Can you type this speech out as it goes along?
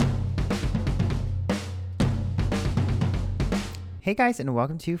Hey guys, and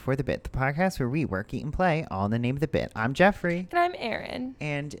welcome to For the Bit, the podcast where we work, eat, and play all in the name of the bit. I'm Jeffrey. And I'm Erin.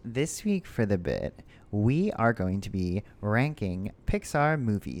 And this week for the bit, we are going to be ranking Pixar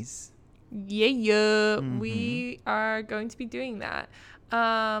movies. Yeah. We are going to be doing that.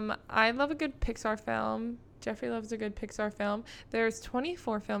 I love a good Pixar film. Jeffrey loves a good Pixar film. There's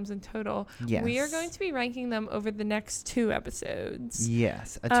 24 films in total. Yes. We are going to be ranking them over the next 2 episodes.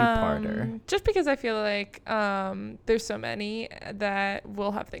 Yes, a two-parter. Just because I feel like there's so many that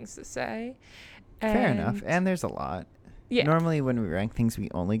we'll have things to say. Fair enough. And there's a lot. Yeah. Normally when we rank things,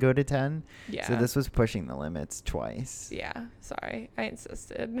 we only go to 10. Yeah. So this was pushing the limits twice. Yeah. Sorry. I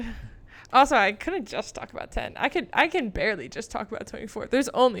insisted. Also, I couldn't just talk about 10. I can barely just talk about 24. There's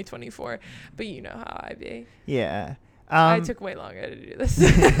only 24, but you know how I be. Yeah. I took way longer to do this.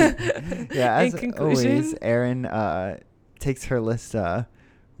 Yeah, as In conclusion, always, Erin takes her list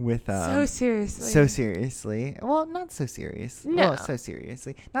with so seriously. So seriously. Well, not so serious. No. Well, so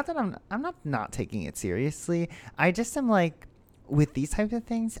seriously. Not that I'm not taking it seriously. I just am like, with these types of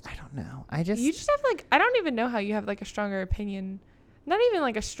things, I don't know. You just have like, I don't even know how you have like a stronger opinion. Not even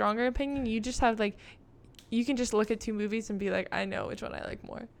like a stronger opinion. You just have like, you can just look at 2 movies and be like, I know which one I like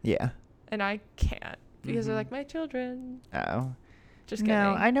more. Yeah. And I can't because they're like my children. Oh. Just kidding.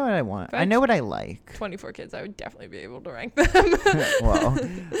 No, I know what I want. But I know what I like. 24 kids, I would definitely be able to rank them. Well,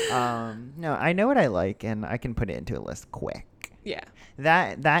 no, I know what I like, and I can put it into a list quick. Yeah.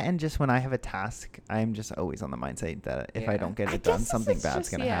 That and just when I have a task, I'm just always on the mindset that if I don't get it done, something bad's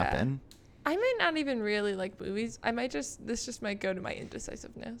going to happen. I might not even really like movies. This just might go to my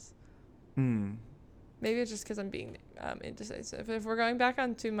indecisiveness. Maybe it's just because I'm being indecisive. If we're going back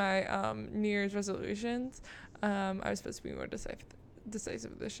onto my New Year's resolutions, I was supposed to be more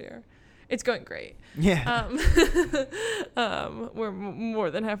decisive this year. It's going great. Yeah. We're more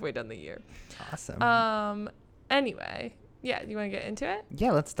than halfway done the year. Awesome. Anyway, yeah, you want to get into it?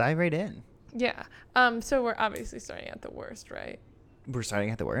 Yeah, let's dive right in. Yeah. So we're obviously starting at the worst, right? We're starting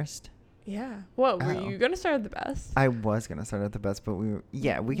at the worst? Yeah. Whoa, were you going to start at the best? I was going to start at the best, but we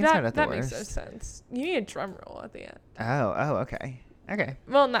can start at the worst. That makes no sense. You need a drum roll at the end. Oh, okay. Okay.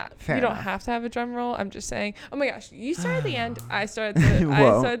 Well, Fair you don't enough. have to have a drum roll. I'm just saying, oh my gosh, you start at the end, I start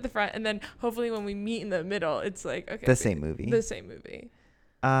at the front, and then hopefully when we meet in the middle, it's like, okay. The same movie. The same movie.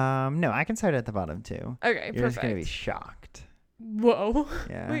 No, I can start at the bottom too. Okay, You're perfect. just going to be shocked. Whoa.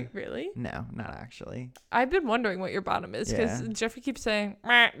 Yeah. Wait, really? No, not actually. I've been wondering what your bottom is because Jeffrey keeps saying,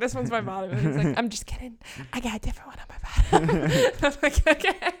 this one's my bottom. And he's like, I'm just kidding. I got a different one on my bottom. I'm like,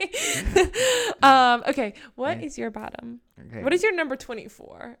 okay. Okay, what is your bottom? Okay. What is your number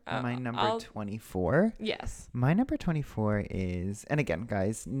 24? My number 24? Yes. My number 24 is, and again,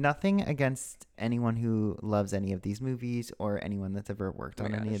 guys, nothing against anyone who loves any of these movies or anyone that's ever worked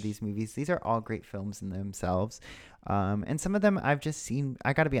on any of these movies. These are all great films in themselves. And some of them I've just seen,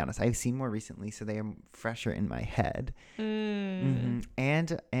 I gotta be honest, I've seen more recently, so they are fresher in my head. And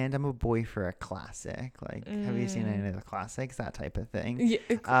I'm a boy for a classic. Like, have you seen any of the classics? That type of thing. Yeah.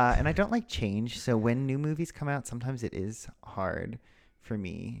 And I don't like change, so when new movies come out, sometimes it is hard for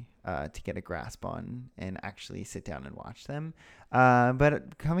me to get a grasp on and actually sit down and watch them.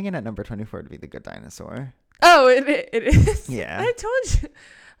 But coming in at number 24 would be The Good Dinosaur. Oh, it is? Yeah. I told you.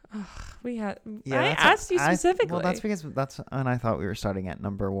 I asked you specifically. Well, that's because and I thought we were starting at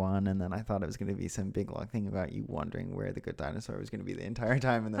number 1, and then I thought it was going to be some big long thing about you wondering where The Good Dinosaur was going to be the entire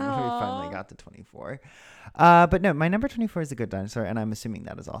time, and then we finally got to 24. But no, my number 24 is The Good Dinosaur, and I'm assuming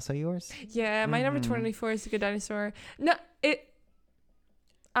that is also yours. Yeah, my number 24 is The Good Dinosaur. No,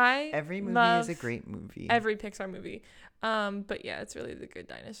 every movie is a great movie. Every Pixar movie. But yeah, it's really The Good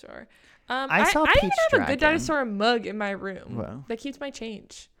Dinosaur. I saw I Peach even have Dragon. a Good Dinosaur mug in my room. Whoa. That keeps my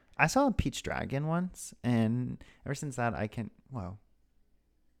change. I saw a Peach Dragon once, and ever since that, I can. Whoa.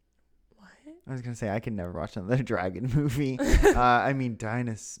 What? I was gonna say I can never watch another dragon movie. I mean,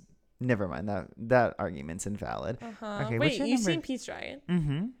 Never mind. That argument's invalid. Okay, wait, you've seen Peach Dragon?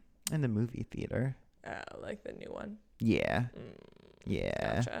 Mm-hmm. In the movie theater. Oh, like the new one. Yeah.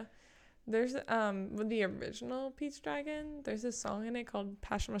 Yeah. Gotcha. There's with the original Peach Dragon, there's a song in it called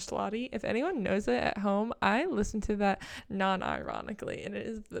Pashamashlati. If anyone knows it at home, I listen to that non-ironically, and it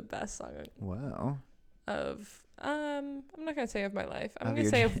is the best song. Wow. Of I'm not gonna say of my life. I'm of gonna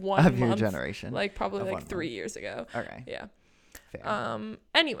say of one of month, your generation. like probably like 3 years ago. Okay. Yeah. Fair.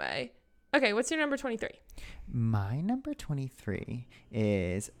 Anyway, okay. What's your number 23? My number 23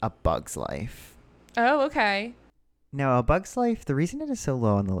 is A Bug's Life. Oh, okay. Now, A Bug's Life, the reason it is so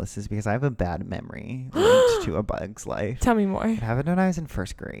low on the list is because I have a bad memory linked to A Bug's Life. Tell me more. It happened when I was in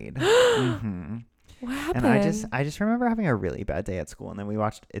first grade. Mm-hmm. What happened? And I just remember having a really bad day at school, and then we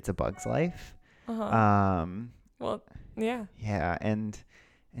watched It's a Bug's Life. Uh-huh. Well, yeah. Yeah, and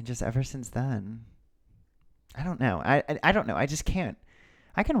just ever since then, I don't know. I don't know. I just can't.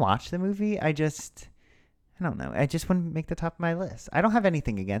 I can watch the movie. I don't know. I just wouldn't make the top of my list. I don't have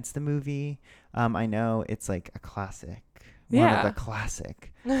anything against the movie. I know it's like a classic. One of the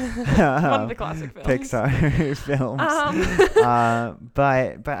classic. One of the classic films. Pixar films.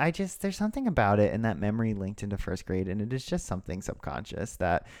 But I just, there's something about it and that memory linked into first grade, and it is just something subconscious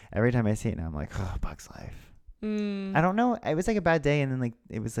that every time I see it now, I'm like, oh, Bug's Life. I don't know. It was like a bad day, and then like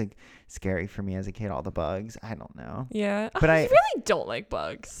it was like scary for me as a kid. All the bugs. I don't know. Yeah, but I really don't like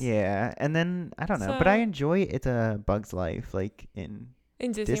bugs. Yeah, and then I don't know, but I enjoy It's a Bug's Life, like in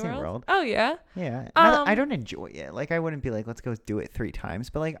Disney World. Oh yeah. Yeah. I don't enjoy it. Like I wouldn't be like, let's go do it 3 times,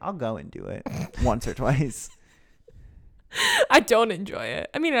 but like I'll go and do it once or twice. I don't enjoy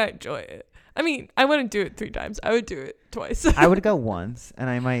it. I mean, I enjoy it. I mean, I wouldn't do it 3 times. I would do it twice. I would go once, and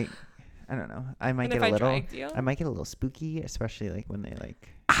I don't know. I might get a little. I might get a little spooky, especially like when they like.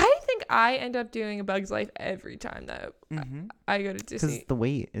 I think I end up doing A Bug's Life every time that I go to Disney. Because the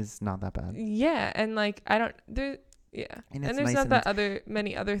wait is not that bad. Yeah, and like I don't there. Yeah, and there's nice, not that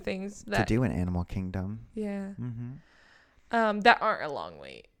many other things that to do in Animal Kingdom. Yeah. That aren't a long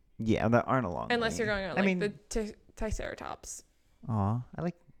wait. Yeah, that aren't a long. Unless wait. you're going on like the Triceratops. Aw, I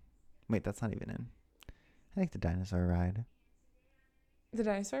like. Wait, that's not even in. I like the dinosaur ride. The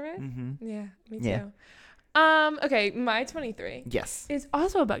dinosaur ride? Yeah, me too. Yeah. Okay, my 23. Yes. Is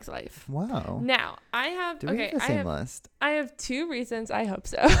also A Bug's Life. Wow. Now, I have Do we have the same list? I have 2 reasons. I hope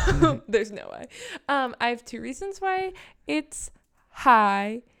so. There's no way. I have 2 reasons why it's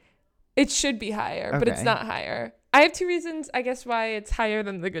high. It should be higher, but it's not higher. I have 2 reasons, I guess, why it's higher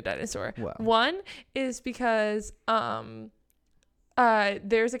than The Good Dinosaur. Wow. One is because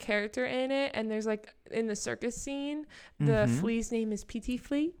there's a character in it, and there's like in the circus scene, the flea's name is P.T.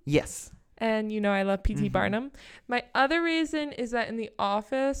 Flea. Yes. And you know I love P.T. Barnum. My other reason is that in The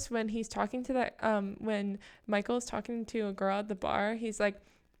Office, when he's talking to that when Michael's talking to a girl at the bar, he's like,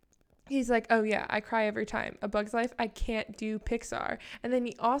 oh yeah, I cry every time. A Bug's Life, I can't do Pixar. And then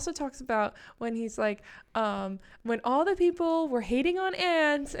he also talks about when he's like, when all the people were hating on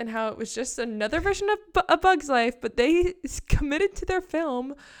ants and how it was just another version of A Bug's Life, but they committed to their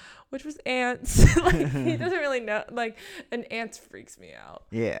film, which was ants. Like he doesn't really know. Like an ant freaks me out.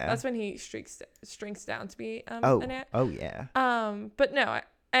 Yeah. That's when he shrinks down to be an ant. Oh yeah. But no.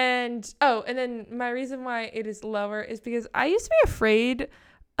 And then my reason why it is lower is because I used to be afraid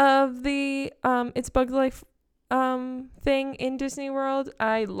of the It's Bug's Life thing in Disney World.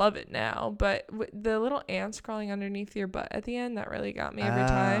 I love it now, but the little ants crawling underneath your butt at the end, that really got me every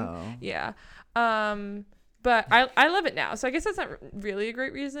time. Yeah. But I love it now, so I guess that's not really a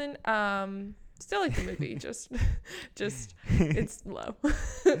great reason. Still like the movie, just it's low.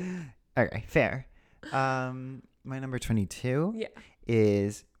 Okay, fair. My number 22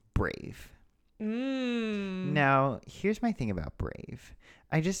 is Brave. Now, here's my thing about Brave.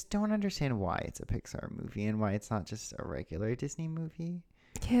 I just don't understand why it's a Pixar movie and why it's not just a regular Disney movie.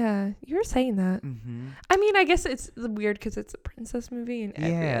 Yeah, you were saying that. I mean, I guess it's weird because it's a princess movie and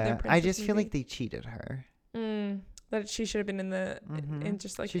every other princess I just movie. feel like they cheated her. That she should have been in the in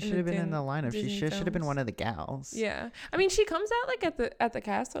just like she should have been in the lineup. Disney she should have been one of the gals. Yeah, I mean, she comes out like at the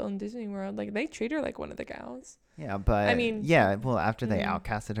castle in Disney World. Like they treat her like one of the gals. Yeah, but I mean, well, after they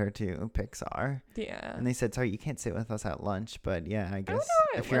outcasted her to Pixar. Yeah, and they said, sorry, you can't sit with us at lunch. But yeah, I guess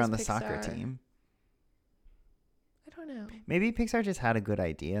if you're on the Pixar soccer team. I don't know. Maybe Pixar just had a good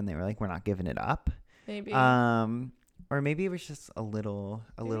idea and they were like, we're not giving it up. Maybe. Or maybe it was just a little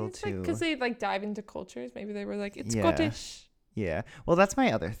too. Because they like dive into cultures. Maybe they were like, it's Scottish. Yeah. Well, that's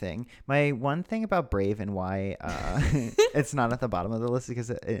my other thing. My one thing about Brave and why it's not at the bottom of the list is because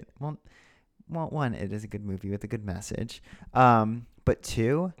it one, it is a good movie with a good message. But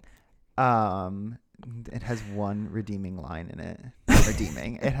 2, it has one redeeming line in it. Not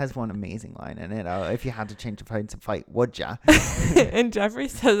redeeming. It has one amazing line in it. If you had to change a fight to fight, would ya? And Jeffrey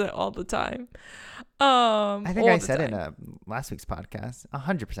says it all the time. I think I said it in last week's podcast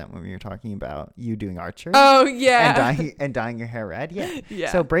 100% when we were talking about you doing Archer. Oh yeah, and dyeing your hair red.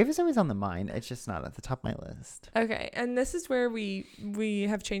 Yeah. So Brave is always on the mind. It's just not at the top of my list. Okay, and this is where we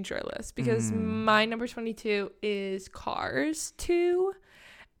have changed our list because my number 22 is Cars 2.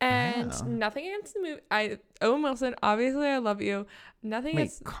 And nothing against the movie. Owen Wilson, obviously I love you. Nothing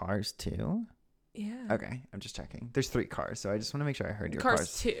against Cars 2? Yeah. Okay, I'm just checking. There's 3 cars, so I just want to make sure I heard your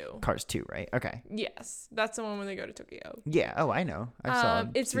Cars 2. Cars 2, right? Okay. Yes, that's the one when they go to Tokyo. Yeah. Oh, I know. I saw.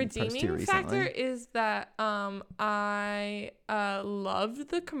 Its redeeming factor is that I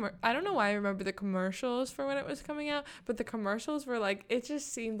loved the I don't know why I remember the commercials for when it was coming out, but the commercials were like, it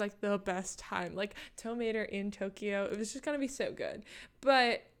just seemed like the best time. Like Tow Mater in Tokyo, it was just gonna be so good.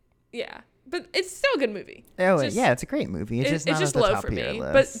 But yeah. But it's still a good movie. Oh, yeah, it's a great movie. It's just not low for me.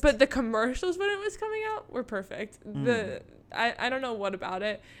 List. But the commercials when it was coming out were perfect. I don't know what about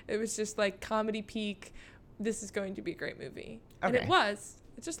it. It was just like comedy peak. This is going to be a great movie. Okay. And it was.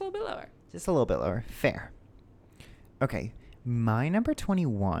 It's just a little bit lower. Just a little bit lower. Fair. Okay. My number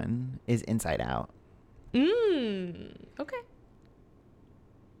 21 is Inside Out. Okay.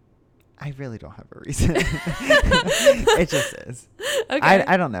 I really don't have a reason. It just is. Okay.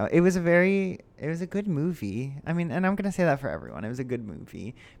 I don't know. It was a good movie. I mean, and I'm going to say that for everyone. It was a good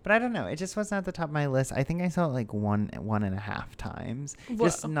movie. But I don't know. It just wasn't at the top of my list. I think I saw it like one and a half times. Whoa.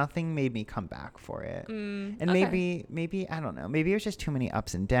 Just nothing made me come back for it. And maybe, I don't know. Maybe it was just too many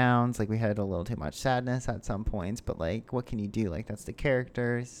ups and downs. Like we had a little too much sadness at some points. But like, what can you do? Like that's the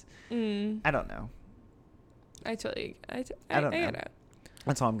characters. I don't know. I don't know.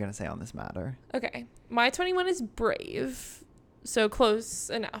 That's all I'm going to say on this matter. Okay. My 21 is Brave. So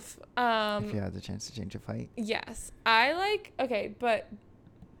close enough. If you had the chance to change a fight. Yes. But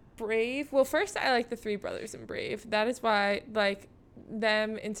Brave. Well, first I like the 3 brothers in Brave. That is why, like,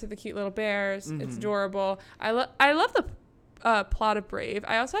 them into the cute little bears. Mm-hmm. It's adorable. I love the plot of Brave.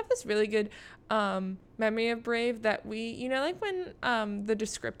 I also have this really good memory of Brave that like when the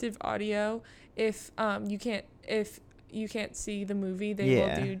descriptive audio, if you can't see the movie, they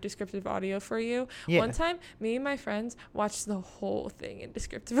will do descriptive audio for you. One time, me and my friends watched the whole thing in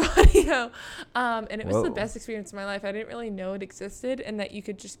descriptive audio, and it was the best experience of my life. I didn't really know it existed and that you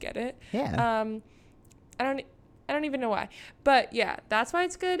could just get it. I don't even know why, but yeah, that's why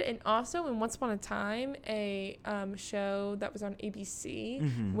it's good. And also in Once Upon a Time, a show that was on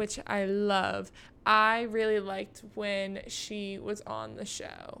ABC, which I love. I really liked when she was on the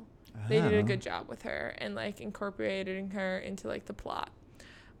show. They did a good job with her and like incorporating her into like the plot,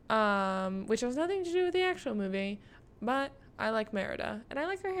 which has nothing to do with the actual movie, but I like Merida and I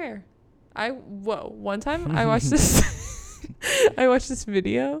like her hair. One time I watched this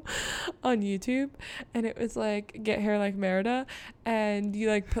video on YouTube and it was like get hair like Merida, and you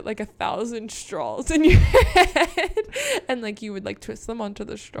like put like 1,000 straws in your head and like you would like twist them onto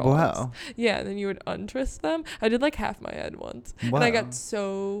the straws. Wow. Yeah, and then you would untwist them. I did like half my head once. Wow. And I got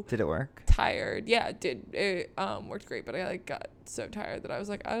so Did it work? Tired. Yeah, it did. It worked great, but I like got so tired that I was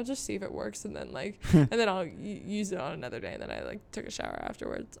like, I'll just see if it works and then like and then I'll use it on another day, and then I like took a shower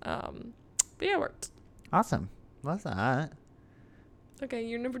afterwards. But yeah, it worked. Awesome. Love that. Okay,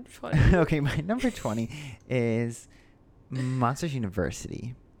 your number 20. Okay, my number 20 is Monsters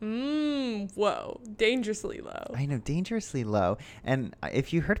University. Whoa. Dangerously low. I know, dangerously low. And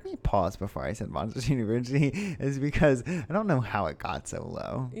if you heard me pause before I said Monsters University, is because I don't know how it got so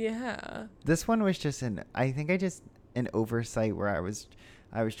low. Yeah. This one was just an oversight where I was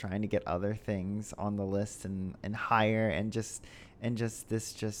trying to get other things on the list and higher and just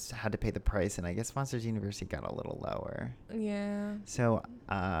this just had to pay the price, and I guess Monsters University got a little lower. Yeah. So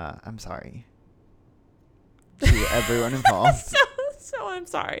I'm sorry to everyone involved. So I'm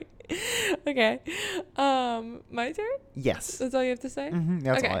sorry. Okay. My turn? Yes. That's all you have to say?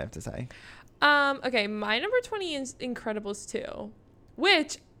 That's all I have to say. Okay, my number 20 is Incredibles 2,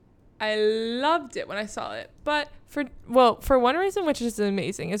 which I loved it when I saw it. But for one reason, which is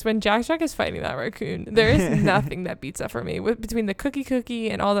amazing, is when Jack is fighting that raccoon. There is nothing that beats that for me between the cookie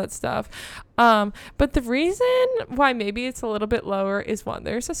and all that stuff. But the reason why maybe it's a little bit lower is one,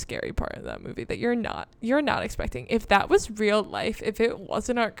 there's a scary part of that movie that you're not expecting. If that was real life, if it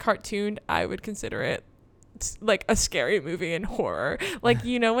wasn't a cartoon, I would consider it like a scary movie and horror, like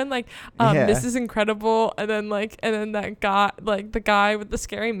when like This is incredible, and then that guy, like the guy with the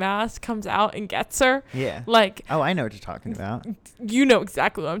scary mask, comes out and gets her. Like, oh, I know what you're talking about. You know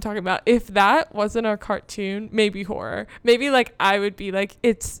exactly what I'm talking about. If that wasn't a cartoon, maybe horror, maybe like I would be like,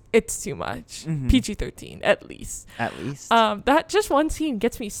 it's too much. PG-13 at least. That just one scene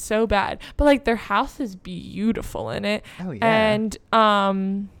gets me so bad, but like their house is beautiful in it. Oh yeah.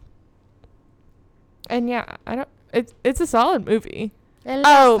 And yeah, it's a solid movie. The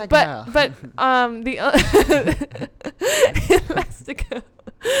Elastigirl.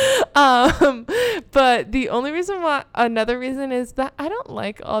 But the only reason another reason is that I don't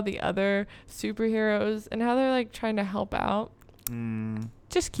like all the other superheroes and how they're like trying to help out. Mm.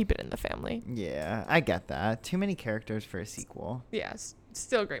 Just keep it in the family. Yeah, I get that. Too many characters for a sequel. Yes.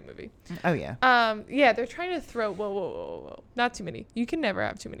 still a great movie. Oh yeah. Yeah, they're trying to throw whoa. Not too many. You can never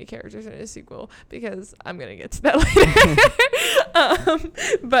have too many characters in a sequel because I'm gonna get to that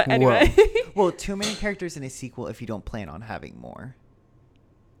later. But anyway. Well, too many characters in a sequel if you don't plan on having more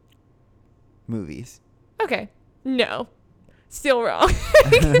movies. Okay. No. Still wrong.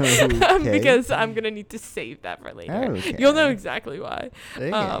 Okay. Because I'm gonna need to save that for later. Okay. You'll know exactly why.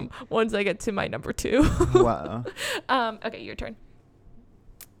 Okay. Once I get to my number 2. Wow. Okay, your turn.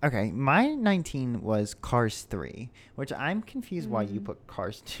 Okay, my 19 was Cars 3, which I'm confused why you put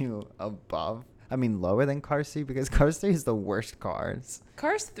Cars 2 lower than Cars 3, because Cars 3 is the worst Cars.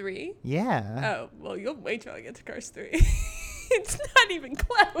 Cars 3? Yeah. Oh, well, you'll wait till I get to Cars 3. It's not even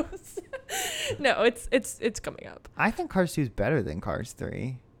close. No, it's coming up. I think Cars 2 is better than Cars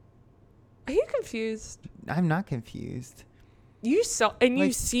 3. Are you confused? I'm not confused. You saw and Like,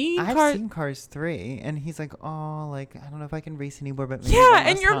 you've seen I've seen Cars 3, and he's like, oh, like, I don't know if I can race anymore, but maybe yeah, one and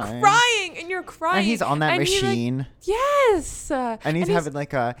last you're time. crying, and you're crying. And he's on that and machine. Yes. And he's having like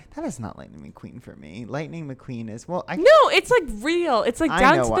that is not Lightning McQueen for me. Lightning McQueen is, well, no, it's like real. It's like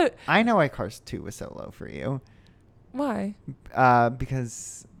down to the. I know why Cars 2 was so low for you. Why?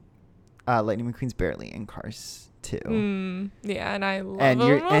 Because Lightning McQueen's barely in Cars 2. Yeah, and I love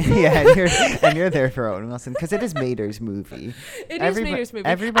Owen Wilson. and you're there for Owen Wilson because it is Mater's movie. It is Mater's movie.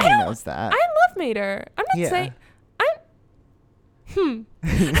 Everybody knows that. I love Mater. I'm not saying.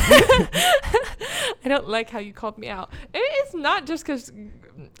 I don't like how you called me out. It's not just because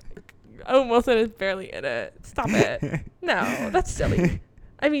Owen Wilson is barely in it. Stop it. No, that's silly.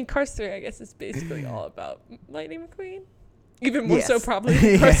 I mean, Cars 3, I guess, is basically all about Lightning McQueen. Even more so probably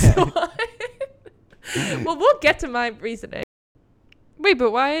than Cars 1. Well, we'll get to my reasoning. Wait,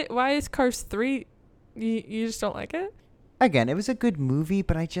 but why is Cars 3, you just don't like it? Again, it was a good movie,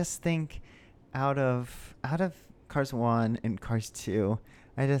 but I just think out of Cars 1 and Cars 2,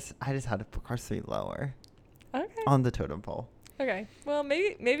 I just had to put Cars 3 lower. Okay. On the totem pole. Okay. Well,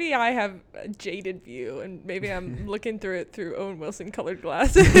 maybe I have a jaded view, and maybe I'm looking through it through Owen Wilson colored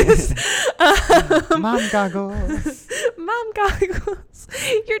glasses. Mom goggles. Mom goggles.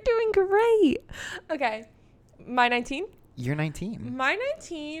 You're doing great. Okay. My 19? You're 19. My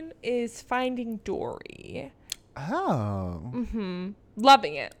 19 is Finding Dory. Oh.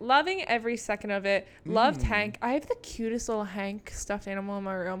 Loving it. Loving every second of it. Loved Hank. I have the cutest little Hank stuffed animal in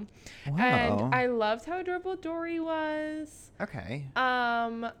my room. Wow. And I loved how adorable Dory was. Okay.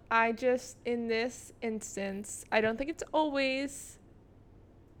 I just, in this instance, I don't think it's always,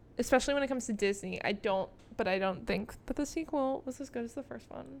 especially when it comes to Disney, I don't think that the sequel was as good as the first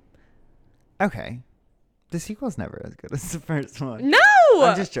one. Okay. The sequel's never as good as the first one. No!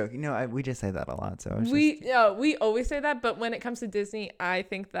 I'm just joking. No, we just say that a lot. So we always say that, but when it comes to Disney, I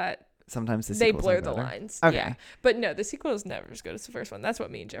think that sometimes they blur the lines. Okay. Yeah. But no, the sequel is never as good as the first one. That's what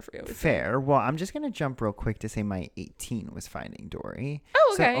me and Jeffrey always say. Fair. Well, I'm just going to jump real quick to say my 18 was Finding Dory.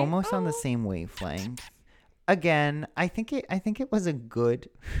 Oh, okay. So almost on the same wavelength. Again, I think it was a good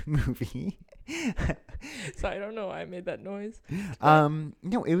movie. So I don't know why I made that noise.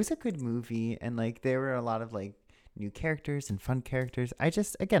 No, it was a good movie, and like there were a lot of like new characters and fun characters. I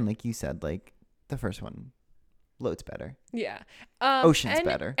just, again, like you said, like the first one loads better. Yeah. Ocean's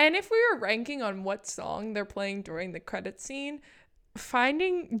better. And if we were ranking on what song they're playing during the credit scene,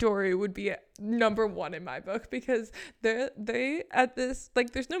 Finding Dory would be number 1 in my book, because they at this,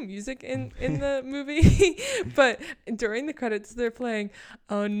 like, there's no music in the movie, but during the credits they're playing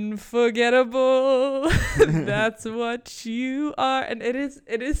Unforgettable. That's what you are, and it is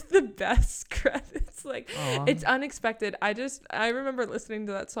the best credits. Like, aww. It's unexpected. I remember listening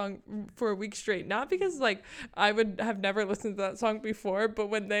to that song for a week straight, not because like I would have never listened to that song before, but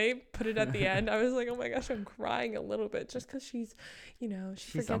when they put it at the end, I was like, oh my gosh, I'm crying a little bit, just because she's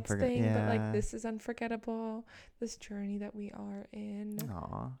forgets things, yeah. But like, this is unforgettable, this journey that we are in.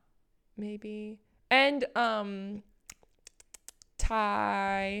 Aww. Maybe. And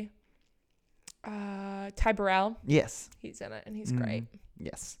Ty Burrell, yes, he's in it and he's great.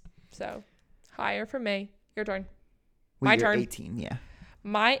 Yes. So higher for me. Your turn. My turn. 18, yeah.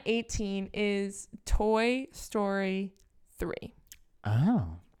 My 18 is Toy Story 3. Oh.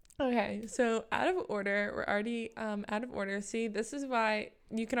 Okay, so out of order, we're already out of order. See, this is why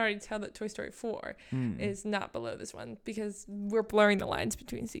you can already tell that Toy Story 4 is not below this one, because we're blurring the lines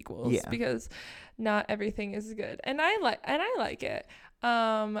between sequels. Yeah. Because not everything is good, and I like it.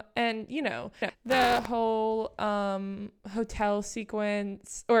 And you know, the whole hotel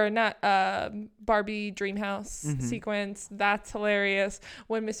sequence, or not, Barbie Dreamhouse sequence, that's hilarious.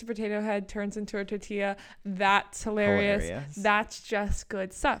 When Mr. Potato Head turns into a tortilla, that's hilarious. That's just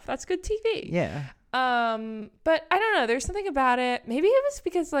good stuff. That's good TV. Yeah. But I don't know. There's something about it. Maybe it was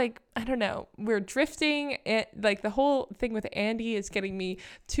because like, I don't know, we're drifting. Like the whole thing with Andy is getting me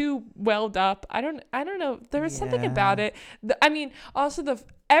too welled up. I don't know. There was something about it. I mean, also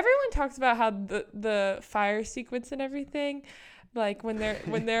everyone talks about how the fire sequence and everything, like when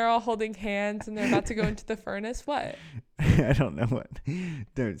they're all holding hands and they're about to go into the furnace. What? I don't know what.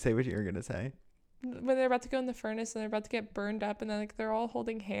 Don't say what you were gonna say. When they're about to go in the furnace and they're about to get burned up and then like they're all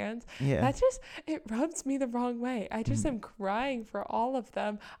holding hands. Yeah. That just, it rubs me the wrong way. I just am crying for all of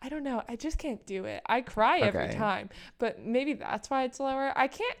them. I don't know. I just can't do it. I cry every time, but maybe that's why it's lower. I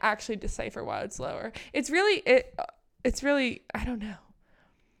can't actually decipher why it's lower. It's really, I don't know.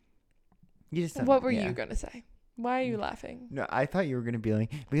 You just What were you going to say? Why are you laughing? No, I thought you were going to be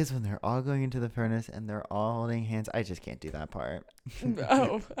like, because when they're all going into the furnace and they're all holding hands, I just can't do that part.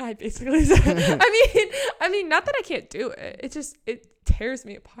 Oh, I basically said, I mean, not that I can't do it. It tears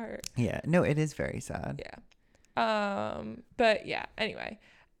me apart. Yeah. No, it is very sad. Yeah. But yeah, anyway.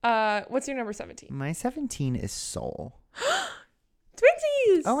 What's your number 17? My 17 is Soul.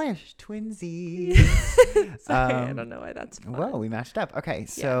 Twinsies! Oh my gosh, twinsies. Sorry, I don't know why that's fun. Well, we matched up. Okay,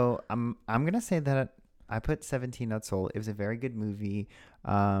 so I'm going to say that I put 17 at Soul. It was a very good movie.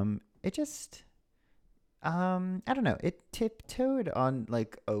 It just, I don't know. It tiptoed on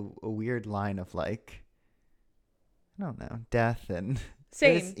like a weird line of like, I don't know, death and.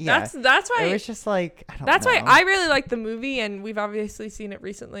 Same. That's why it was just like, I don't know. That's why I really like the movie, and we've obviously seen it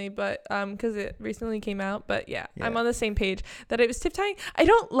recently, but because it recently came out. But yeah, I'm on the same page that it was tiptoeing. I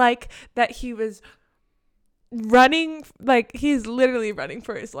don't like that he was running, like he's literally running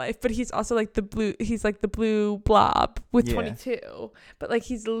for his life, but he's also like the blue blob with 22, but like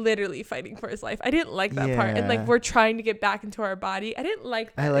he's literally fighting for his life. I didn't like that part. And like we're trying to get back into our body. I didn't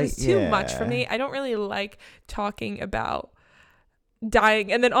like that. It was too much for me. I don't really like talking about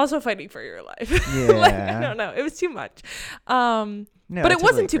dying and then also fighting for your life. Like, I don't know, it was too much. No, but it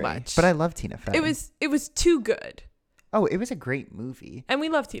wasn't too much. But I love Tina Fey. It was too good. Oh, it was a great movie. And we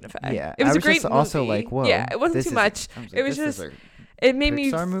love Tina Fey. Yeah. It was a great movie. Also like, whoa. Yeah, it wasn't too much. It was just, it made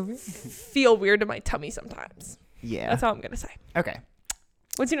me feel weird in my tummy sometimes. Yeah. That's all I'm going to say. Okay.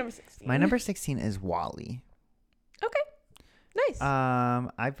 What's your number 16? My number 16 is WALL-E. Okay. Nice.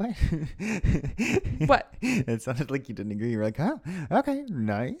 I put What? It sounded like you didn't agree. You were like, oh, okay,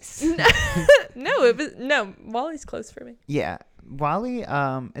 nice. No, WALL-E's close for me. Yeah. WALL-E,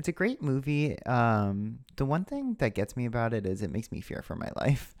 it's a great movie. The one thing that gets me about it is it makes me fear for my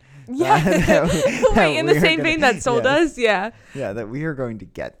life. Yeah. Wait, in the same vein that Soul does? Yeah. Yeah, that we are going to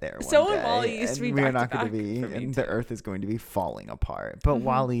get there one Soul day. and WALL-E used to be we are back not to going to be, back and the earth is going to be falling apart. But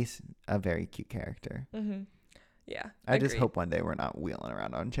WALL-E's a very cute character. Mm-hmm. Yeah. I just hope one day we're not wheeling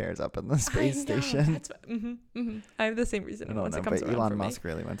around on chairs up in the space station. That's I have the same reason. I don't know, but Elon Musk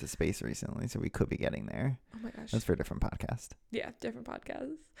really went to space recently, so we could be getting there. Oh my gosh. That's for a different podcast. Yeah, different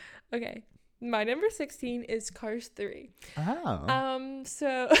podcast. Okay. My number 16 is Cars 3. Oh.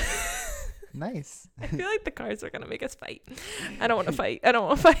 So nice. I feel like the cars are gonna make us fight. I don't want to fight.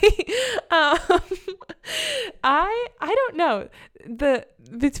 I don't know.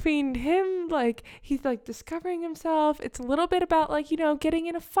 Between him, like he's like discovering himself. It's a little bit about like, you know, getting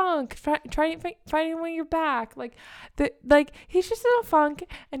in a funk, fighting when you're back. Like he's just in a funk,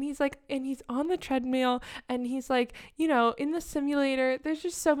 and he's on the treadmill, and he's like, you know, in the simulator. There's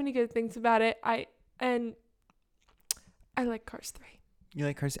just so many good things about it. I like Cars 3. You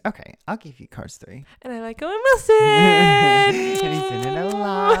like Cars? Okay, I'll give you Cars 3. And I like Owen Wilson. And he's in it a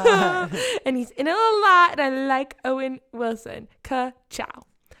lot. And I like Owen Wilson. Ka-chow.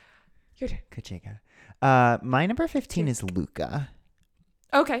 Your turn. Ka-chika. My number 15 is Luca.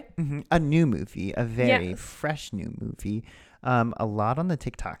 Okay. Mm-hmm. A new movie. A very fresh new movie. A lot on the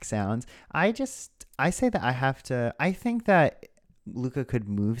TikTok sounds. I say that I think that Luca could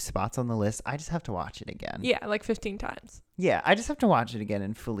move spots on the list. I just have to watch it again. Yeah, like 15 times. Yeah, I just have to watch it again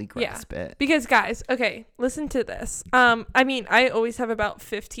and fully grasp it. Because guys, okay, listen to this. I mean, I always have about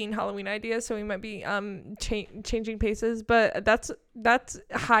 15 Halloween ideas, so we might be changing paces, but that's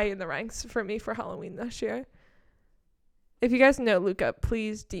high in the ranks for me for Halloween this year. If you guys know Luca,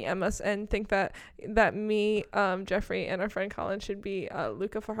 please DM us and think that me, Jeffrey, and our friend Colin should be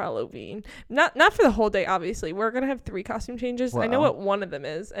Luca for Halloween. Not for the whole day, obviously. We're going to have 3 costume changes. Wow. I know what one of them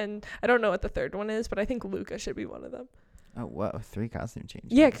is, and I don't know what the third one is, but I think Luca should be one of them. Oh, whoa. 3 costume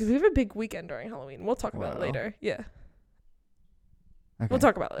changes. Yeah, because we have a big weekend during Halloween. We'll talk about it later. Yeah. Okay. We'll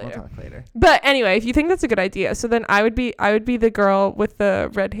talk about it later. But anyway, if you think that's a good idea, so then I would be the girl with the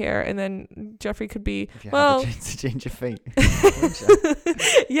red hair, and then Jeffrey could be if you have the chance to change your fate.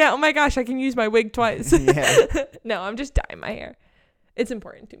 Yeah. Oh my gosh, I can use my wig twice. Yeah. No, I'm just dyeing my hair. It's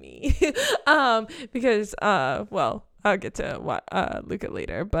important to me. Because well, I'll get to what Luca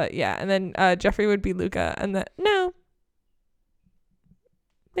later, but yeah, and then Jeffrey would be Luca, and then no,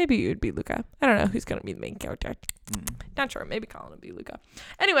 maybe you would be Luca. I don't know who's gonna be the main character. Not sure. Maybe Colin would be Luca.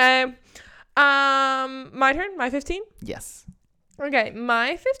 Anyway, my turn. My 15. Yes. Okay,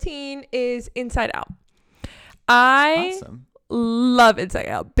 my 15 is Inside Out. I Awesome. love Inside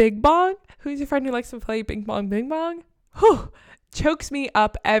Out. Bing Bong. Who's your friend who likes to play Bing Bong? Bing Bong. Whew. Chokes me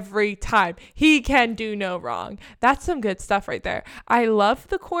up every time. He can do no wrong. That's some good stuff right there. I loved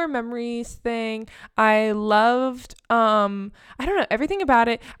the core memories thing. I loved I don't know, everything about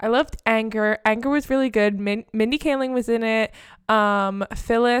it. I loved Anger. Anger was really good. Mindy Kaling was in it.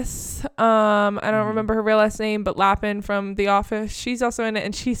 Phyllis, I don't remember her real last name, but Lappin from The Office, she's also in it,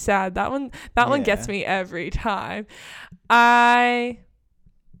 and she's sad. That one gets me every time. It's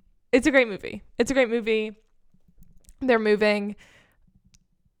a great movie. They're moving.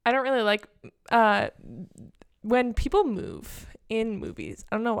 I don't really like when people move in movies.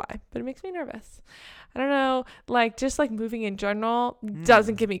 I don't know why, but it makes me nervous. I don't know, like just like moving in general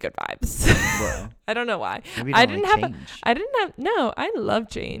doesn't give me good vibes. I don't know why. I love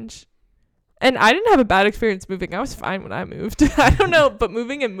change. And I didn't have a bad experience moving. I was fine when I moved. I don't know, but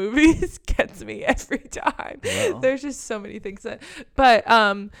moving in movies gets me every time. Well. There's just so many things but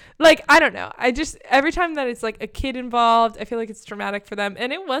like, I don't know. I just, every time that it's like a kid involved, I feel like it's traumatic for them.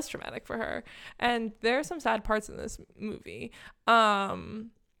 And it was traumatic for her. And there are some sad parts in this movie.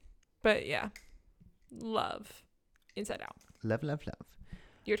 But yeah, love Inside Out. Love.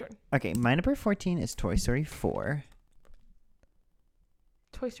 Your turn. Okay, my number 14 is Toy Story 4.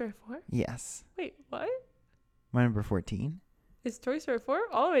 Toy Story 4? Yes. Wait, what? My number 14. Is Toy Story 4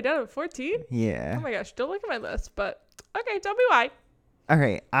 all the way down to 14? Yeah. Oh my gosh, don't look at my list, but okay, tell me why. All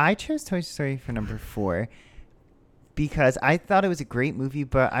right, I chose Toy Story for number 4 because I thought it was a great movie,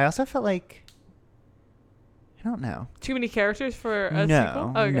 but I also felt like, I don't know. Too many characters for a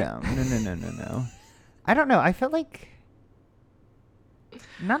sequel? Oh, okay. No. I don't know. I felt like,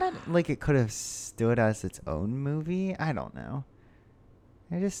 not like it could have stood as its own movie. I don't know.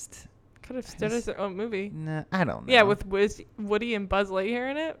 I just could have stood as their own movie. No, I don't know. Yeah, with Woody and Buzz Lightyear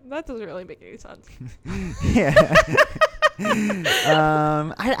in it. That doesn't really make any sense. Yeah.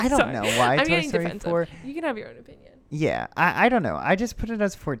 I don't know why I'm Toy Story 4. You can have your own opinion. Yeah, I don't know. I just put it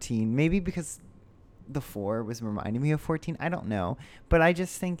as 14. Maybe because the 4 was reminding me of 14. I don't know, but I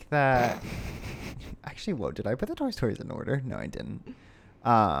just think that. Actually, whoa! Did I put the Toy Stories in order? No, I didn't.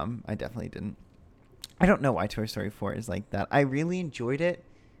 I definitely didn't. I don't know why Toy Story 4 is like that. I really enjoyed it.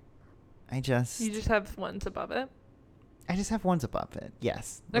 You just have ones above it? I just have ones above it.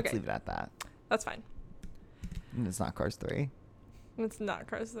 Yes. Let's leave it at that. That's fine. And it's not Cars 3. It's not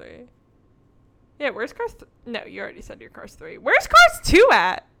Cars 3. Yeah, where's Cars 3? No, you already said your Cars 3. Where's Cars 2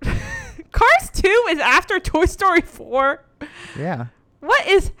 at? Cars 2 is after Toy Story 4? Yeah. What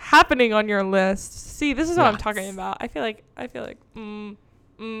is happening on your list? See, this is what I'm talking about. I feel like,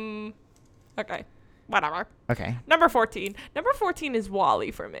 okay. Whatever. Okay. Number 14. Number 14 is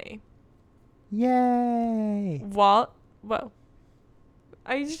WALL-E for me. Yay. Whoa.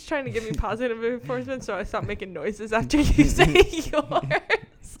 Are you just trying to give me positive reinforcement so I stop making noises after you say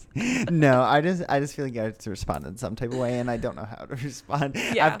yours? No, I just feel like I have to respond in some type of way, and I don't know how to respond.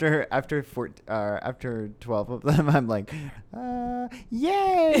 Yeah. After 12 of them, I'm like,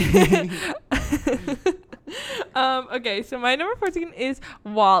 yay. Okay, so my number 14 is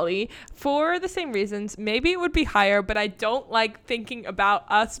WALL-E for the same reasons. Maybe it would be higher, but I don't like thinking about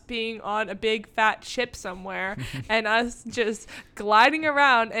us being on a big fat ship somewhere and us just gliding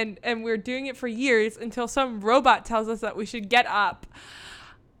around and we're doing it for years until some robot tells us that we should get up.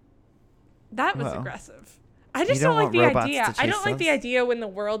 That was aggressive. I just don't like the idea. I don't like the idea when the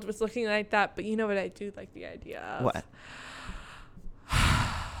world was looking like that, but you know what I do like the idea of? What?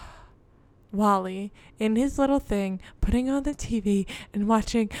 WALL-E in his little thing, putting on the TV and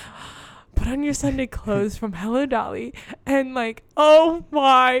watching Put On Your Sunday Clothes from Hello Dolly, and like, oh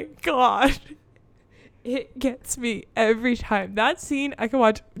my god, it gets me every time. That scene I can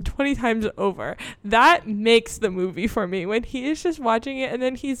watch 20 times over. That makes the movie for me when he is just watching it and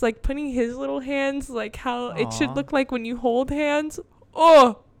then he's like putting his little hands like how it should look like when you hold hands.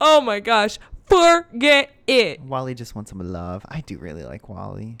 Oh my gosh. Forget it. WALL-E just wants some love. I do really like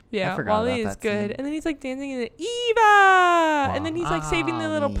WALL-E. Yeah, WALL-E is good. Scene. And then he's like dancing in the Eva. And then he's like saving the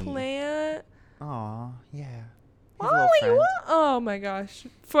little plant. Aw, yeah. WALL-E, what? Oh my gosh.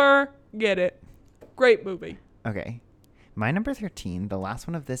 Forget it. Great movie. Okay. My number 13, the last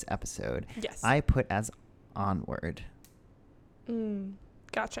one of this episode, yes, I put as Onward.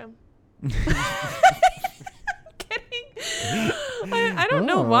 Gotcha. Kidding.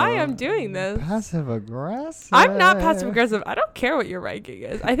 don't know why I'm doing this. Passive aggressive. I'm not passive aggressive. I don't care what your ranking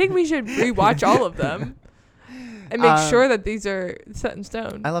is. I think we should rewatch all of them and make sure that these are set in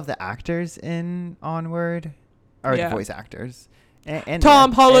stone. I love the actors in Onward, or the voice actors. And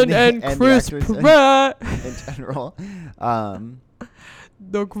Tom Holland and Chris Pratt. In general.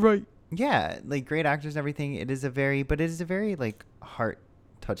 They're great. Yeah, like great actors and everything. It is a very like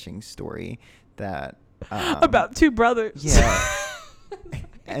heart-touching story that about two brothers. Yeah.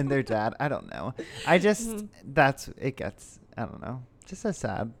 And their dad. I don't know. I just I don't know. Just a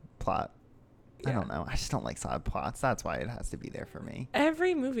sad plot. Yeah. I don't know. I just don't like sad plots. That's why it has to be there for me.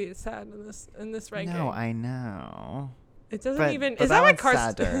 Every movie is sad in this ranking. No, I know. It doesn't even. But is that why Cars?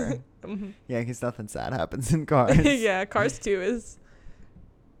 Sadder. Yeah, because nothing sad happens in Cars. Yeah, Cars 2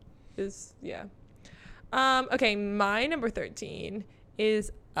 is yeah. Okay, my number 13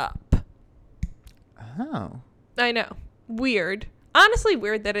 is Up. Oh. I know. Weird. Honestly,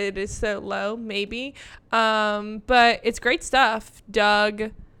 weird that it is so low. Maybe, but it's great stuff.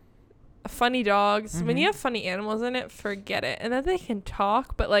 Doug. Funny dogs. When you have funny animals in it, forget it. And that they can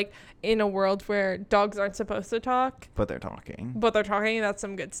talk, but like in a world where dogs aren't supposed to talk, but they're talking, that's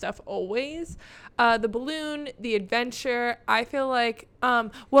some good stuff always. The balloon, the adventure, I feel like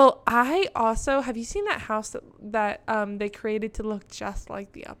well, I also have you seen that house that they created to look just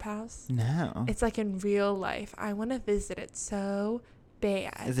like the Up House? No, it's like in real life. I want to visit it so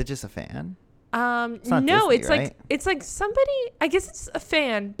bad. Is it just a fan? No, Disney, it's right? it's like somebody, I guess it's a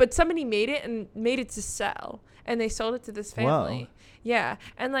fan, but somebody made it to sell, and they sold it to this family. Whoa. Yeah,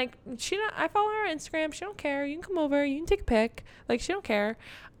 and like I follow her on Instagram. She don't care. You can come over. You can take a pic. Like she don't care.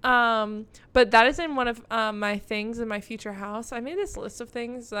 But that is in one of my things in my future house. I made this list of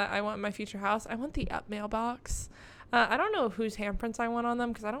things that I want in my future house. I want the Up mailbox. I don't know whose handprints I want on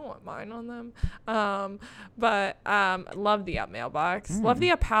them because I don't want mine on them. But love the Up mailbox. Love the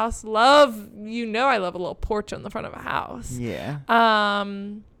Up house. I love a little porch on the front of a house. Yeah.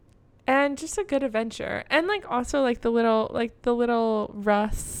 And just a good adventure. And like also like the little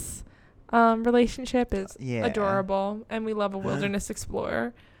Russ relationship is adorable. And we love a wilderness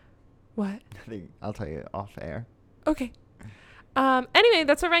explorer. What? I'll tell you off air. Okay. Anyway,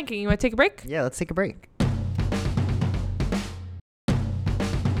 that's our ranking. You want to take a break? Yeah, let's take a break.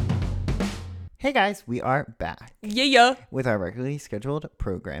 Hey guys, we are back. Yeah. With our regularly scheduled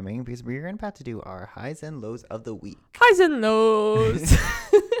programming because we're about to do our highs and lows of the week. Highs and lows.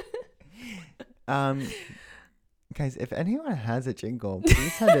 Guys, if anyone has a jingle,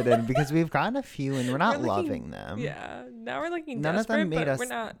 please send it in because we've gotten a few and we're not loving them. Yeah, now we're looking none desperate, of them made us.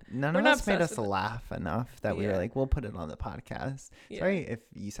 None of us made us laugh enough that we were like, we'll put it on the podcast. Yeah. Sorry if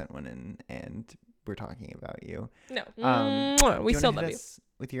you sent one in and we're talking about you. No, we still love you.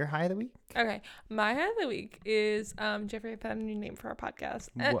 With your high of the week? Okay, my high of the week is Jeffrey. I found a new name for our podcast.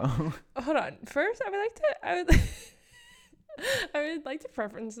 And whoa! Hold on. First, I would like to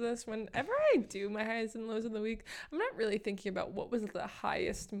preference this. Whenever I do my highs and lows of the week, I'm not really thinking about what was the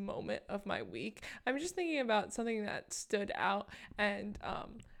highest moment of my week. I'm just thinking about something that stood out and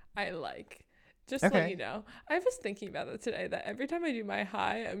I like. Just to let you know, I was thinking about that today, that every time I do my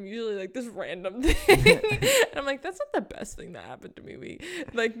high, I'm usually like this random thing. And I'm like, that's not the best thing that happened to me.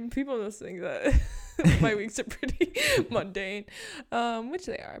 Like, people must think that my weeks are pretty mundane, which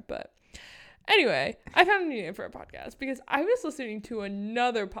they are. But anyway, I found a new name for a podcast because I was listening to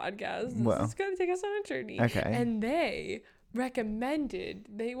another podcast. This is going to take us on a journey. Okay. And they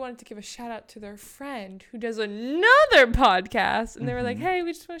wanted to give a shout out to their friend who does another podcast, and they were like, hey,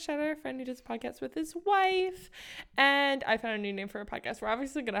 we just want to shout out our friend who does a podcast with his wife. And I found a new name for a podcast. We're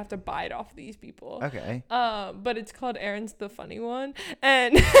obviously gonna have to buy it off these people, but it's called Aaron's the Funny One,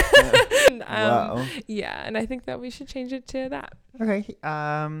 and yeah, and I think that we should change it to that.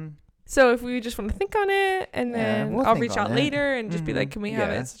 So if we just want to think on it, and then I'll reach out later and just be like, can we have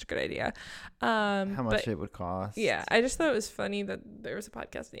it? It's such a good idea. How much it would cost. Yeah, I just thought it was funny that there was a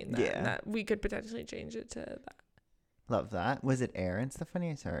podcast named that, and that we could potentially change it to that. Love that. Was it Aaron's the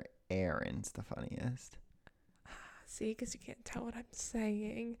funniest or Aaron's the funniest? See, because you can't tell what I'm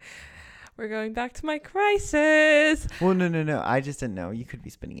saying. We're going back to my crisis. Well, no. I just didn't know. You could be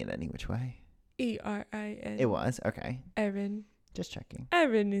spinning it any which way. Erin. It was? Okay. Erin. Just checking.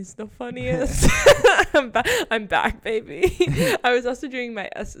 Erin is the funniest. I'm back, baby. I was also doing my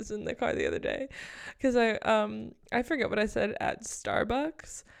S's in the car the other day because I forget what I said at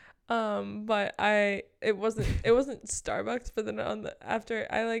Starbucks, but it wasn't Starbucks. But then after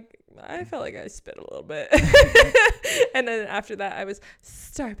I felt like I spit a little bit, and then after that I was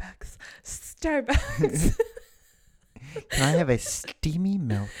Starbucks. Can I have a steamy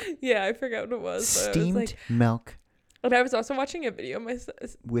milk? Yeah, I forgot what it was. Steamed milk. And I was also watching a video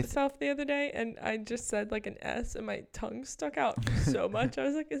myself the other day, and I just said like an S, and my tongue stuck out so much. I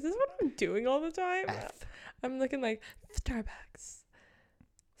was like, is this what I'm doing all the time? I'm looking like Starbucks.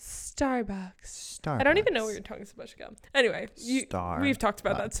 I don't even know where your tongue is supposed to go. Anyway, we've talked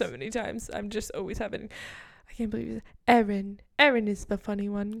about that so many times. I'm just always having... I can't believe it. Erin. Erin is the funny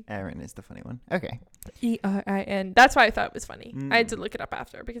one. Erin is the funny one. Okay. ERIN. That's why I thought it was funny. I had to look it up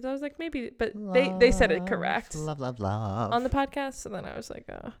after because I was like, maybe, but they said it correct. Love on the podcast. So then I was like,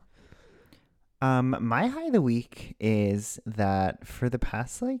 my high of the week is that for the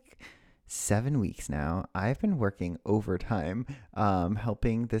past 7 weeks now, I've been working overtime,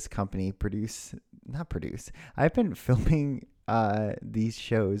 helping this company I've been filming these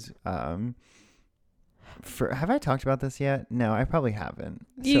shows. Have I talked about this yet? No, I probably haven't.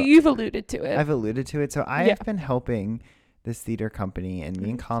 You've alluded to it. I've alluded to it. So I have been helping this theater company, and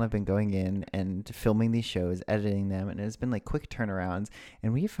me and Colin have been going in and filming these shows, editing them, and it's been quick turnarounds.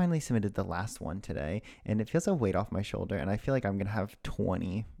 And we finally submitted the last one today, and it feels a weight off my shoulder. And I feel like I'm gonna have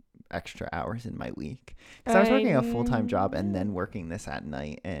 20 extra hours in my week because I was working a full-time job and then working this at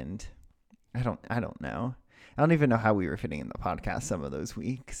night, and I don't know. I don't even know how we were fitting in the podcast some of those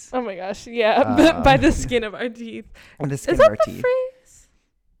weeks. Oh my gosh, yeah, by the skin of our teeth. The skin of our teeth. Phrase?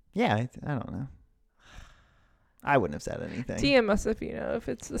 Yeah, I don't know. I wouldn't have said anything. DM us if you know if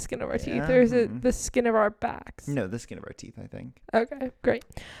it's the skin of our teeth or is it the skin of our backs? No, the skin of our teeth, I think. Okay, great.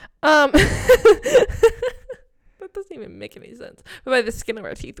 That doesn't even make any sense. But by the skin of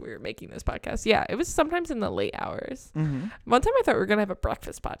our teeth, we were making this podcast. Yeah, it was sometimes in the late hours. Mm-hmm. One time I thought we were going to have a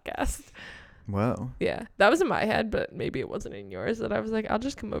breakfast podcast. Whoa. Yeah, that was in my head, but maybe it wasn't in yours. That I was like, I'll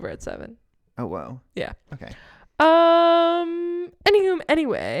just come over at 7. Oh, whoa. Yeah. Okay.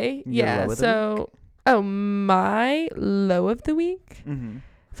 Anyway. Yeah, so... Oh, my low of the week? Mm-hmm.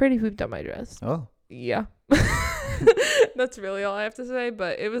 Freddie pooped on my dress. Oh. Yeah. That's really all I have to say.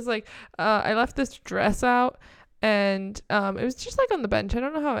 But it was I left this dress out. And it was just on the bench. I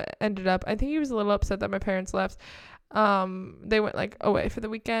don't know how it ended up. I think he was a little upset that my parents left. They went away for the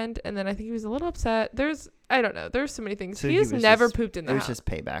weekend, and then I think he was a little upset. I don't know. There's so many things. So he's never pooped in the house. It was just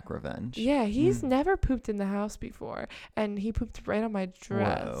payback revenge. Yeah, he's never pooped in the house before, and he pooped right on my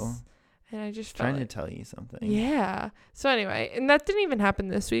dress. Whoa. And I just trying to tell you something. Yeah. So anyway, and that didn't even happen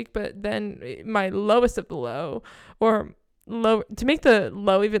this week, but then my lowest of the low, or low, to make the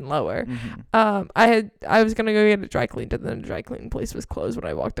low even lower, I was gonna go get it dry cleaned, and then the dry cleaning place was closed when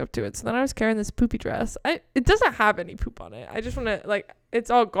I walked up to it. So then I was carrying this poopy dress. It doesn't have any poop on it. I just want to it's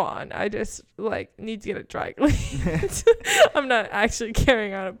all gone. I just need to get it dry cleaned. I'm not actually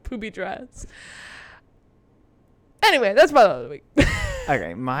carrying out a poopy dress. Anyway, that's my low of the week.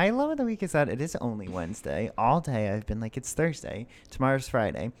 Okay, my low of the week is that it is only Wednesday. All day I've been it's Thursday. Tomorrow's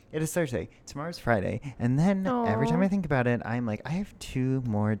Friday. It is Thursday. Tomorrow's Friday. And then every time I think about it, I'm I have 2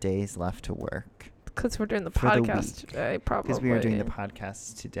 more days left to work. Because we're doing the podcast today, probably. Because we are doing the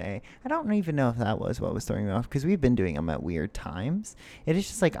podcast today. I don't even know if that was what was throwing me off, because we've been doing them at weird times. It is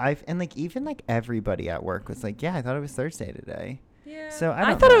just even everybody at work was yeah, I thought it was Thursday today. Yeah. So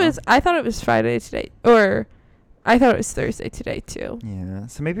I thought it was Friday today, or I thought it was Thursday today too. Yeah.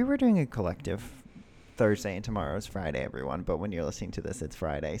 So maybe we're doing a collective Thursday and tomorrow's Friday, everyone. But when you're listening to this, it's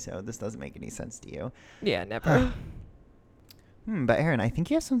Friday, so this doesn't make any sense to you. Yeah, never. But Erin, I think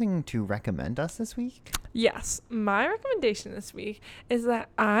you have something to recommend us this week. Yes. My recommendation this week is that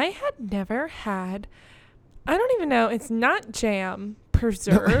I had never had, I don't even know, it's not jam,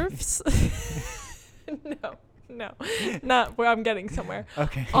 preserves. No, not where I'm getting somewhere.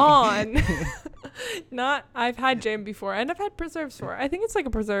 Okay. I've had jam before, and I've had preserves before. I think it's a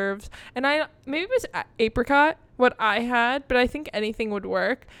preserves, and maybe it was apricot, what I had, but I think anything would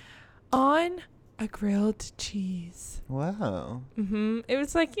work, on a grilled cheese. Wow. It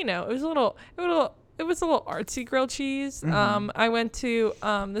was it was a little artsy grilled cheese. I went to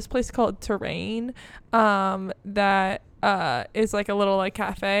this place called Terrain, that is a little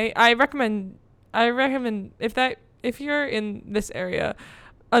cafe. I recommend if you're in this area,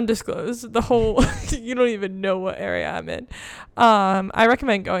 undisclosed, the whole you don't even know what area I'm in. I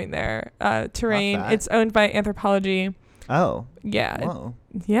recommend going there. Terrain. It's owned by Anthropologie. Oh. Yeah. Whoa.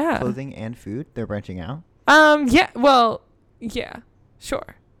 Yeah. Clothing and food. They're branching out. Yeah. Well. Yeah.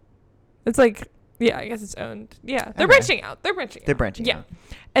 Sure. It's yeah. I guess it's owned. Yeah. They're branching out. They're branching out. Yeah.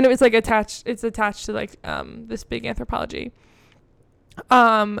 And it was attached. It's attached to this big Anthropologie.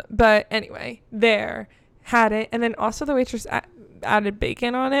 But anyway, there had it, and then also the waitress added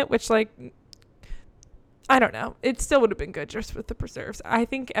bacon on it, which I don't know, it still would have been good just with the preserves. I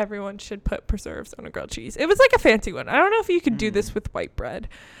think everyone should put preserves on a grilled cheese. It was a fancy one. I don't know if you could do this with white bread.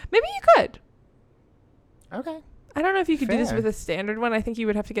 Maybe you could. Okay. I don't know if you could do this Fair. with a standard one. I think you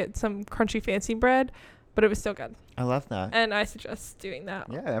would have to get some crunchy fancy bread, but it was still good. I love that. And I suggest doing that.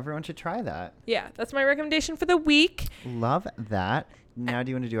 Yeah, everyone should try that. Yeah, that's my recommendation for the week. Love that. Now, do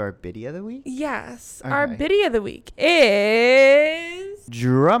you want to do our biddy of the week? Yes. Okay. Our biddy of the week is...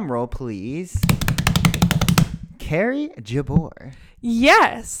 Drum roll, please. Carrie Jabor.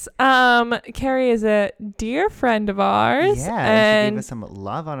 Yes. Carrie is a dear friend of ours. Yeah, and she gave us some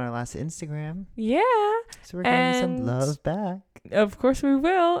love on our last Instagram. Yeah. So we're getting some And- love back. Of course we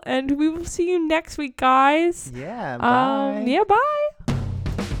will. And we will see you next week, guys. Yeah, bye. Yeah, bye.